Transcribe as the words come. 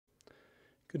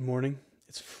Good morning.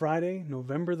 It's Friday,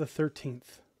 November the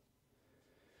 13th.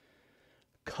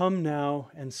 Come now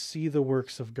and see the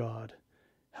works of God,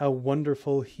 how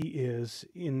wonderful he is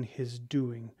in his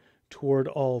doing toward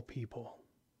all people.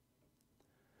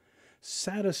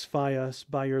 Satisfy us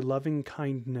by your loving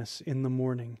kindness in the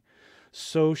morning,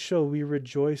 so shall we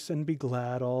rejoice and be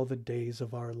glad all the days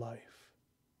of our life.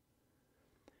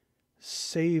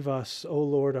 Save us, O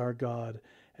Lord our God,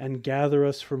 and gather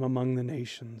us from among the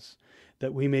nations,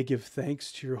 that we may give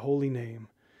thanks to your holy name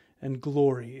and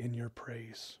glory in your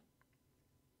praise.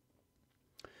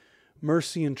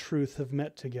 Mercy and truth have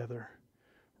met together.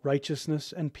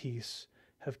 Righteousness and peace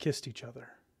have kissed each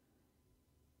other.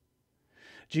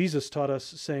 Jesus taught us,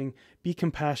 saying, "Be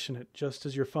compassionate, just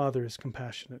as your Father is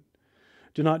compassionate.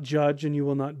 Do not judge, and you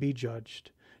will not be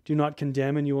judged. Do not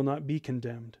condemn, and you will not be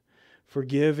condemned.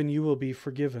 Forgive, and you will be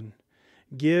forgiven.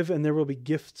 Give, and there will be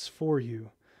gifts for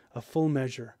you. A full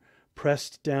measure,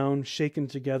 pressed down, shaken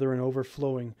together, and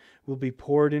overflowing, will be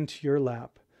poured into your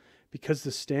lap, because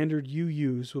the standard you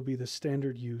use will be the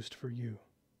standard used for you."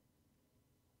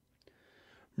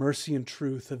 Mercy and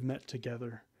truth have met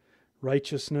together.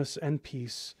 Righteousness and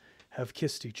peace have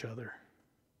kissed each other.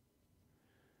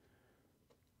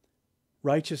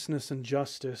 Righteousness and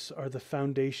justice are the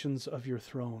foundations of your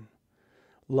throne.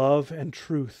 Love and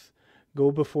truth go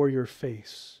before your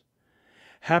face.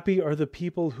 Happy are the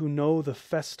people who know the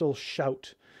festal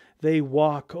shout. They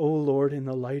walk, O Lord, in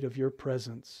the light of your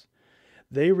presence.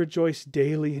 They rejoice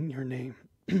daily in your name.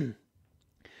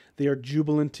 They are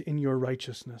jubilant in your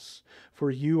righteousness, for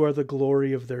you are the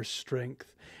glory of their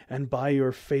strength, and by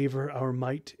your favor our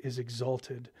might is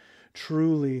exalted.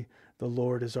 Truly, the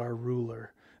Lord is our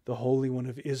ruler. The Holy One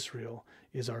of Israel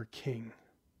is our King.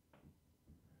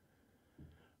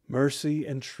 Mercy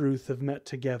and truth have met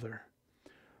together.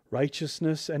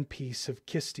 Righteousness and peace have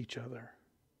kissed each other.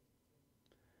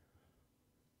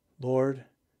 Lord,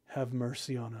 have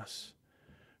mercy on us.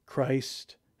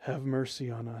 Christ, have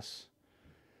mercy on us.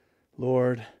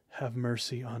 Lord, have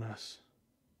mercy on us.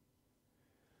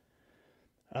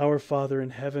 Our Father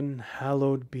in heaven,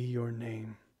 hallowed be your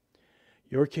name.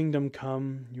 Your kingdom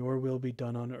come, your will be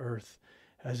done on earth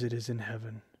as it is in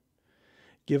heaven.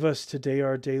 Give us today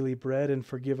our daily bread, and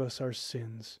forgive us our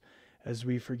sins, as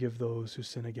we forgive those who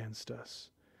sin against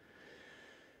us.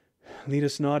 Lead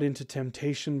us not into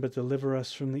temptation, but deliver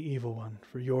us from the evil one.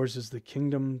 For yours is the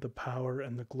kingdom, the power,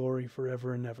 and the glory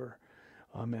forever and ever.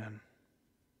 Amen.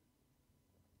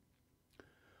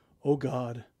 O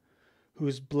God,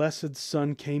 whose blessed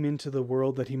Son came into the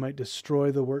world that he might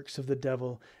destroy the works of the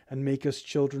devil and make us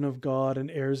children of God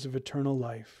and heirs of eternal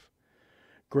life,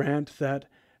 grant that,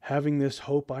 having this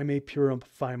hope, I may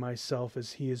purify myself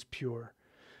as he is pure,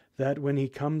 that when he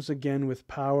comes again with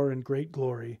power and great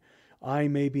glory, I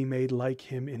may be made like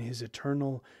him in his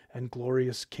eternal and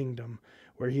glorious kingdom,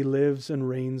 where he lives and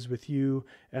reigns with you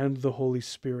and the Holy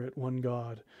Spirit, one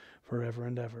God, forever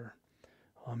and ever.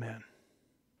 Amen.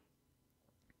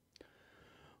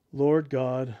 Lord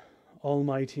God,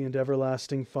 almighty and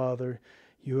everlasting Father,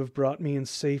 you have brought me in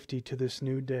safety to this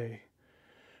new day.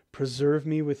 Preserve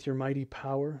me with your mighty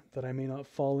power, that I may not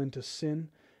fall into sin,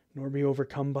 nor be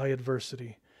overcome by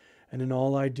adversity. And in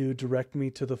all I do, direct me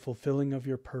to the fulfilling of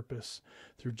your purpose,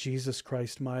 through Jesus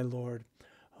Christ my Lord.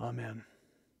 Amen.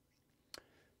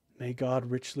 May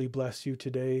God richly bless you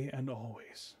today and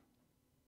always.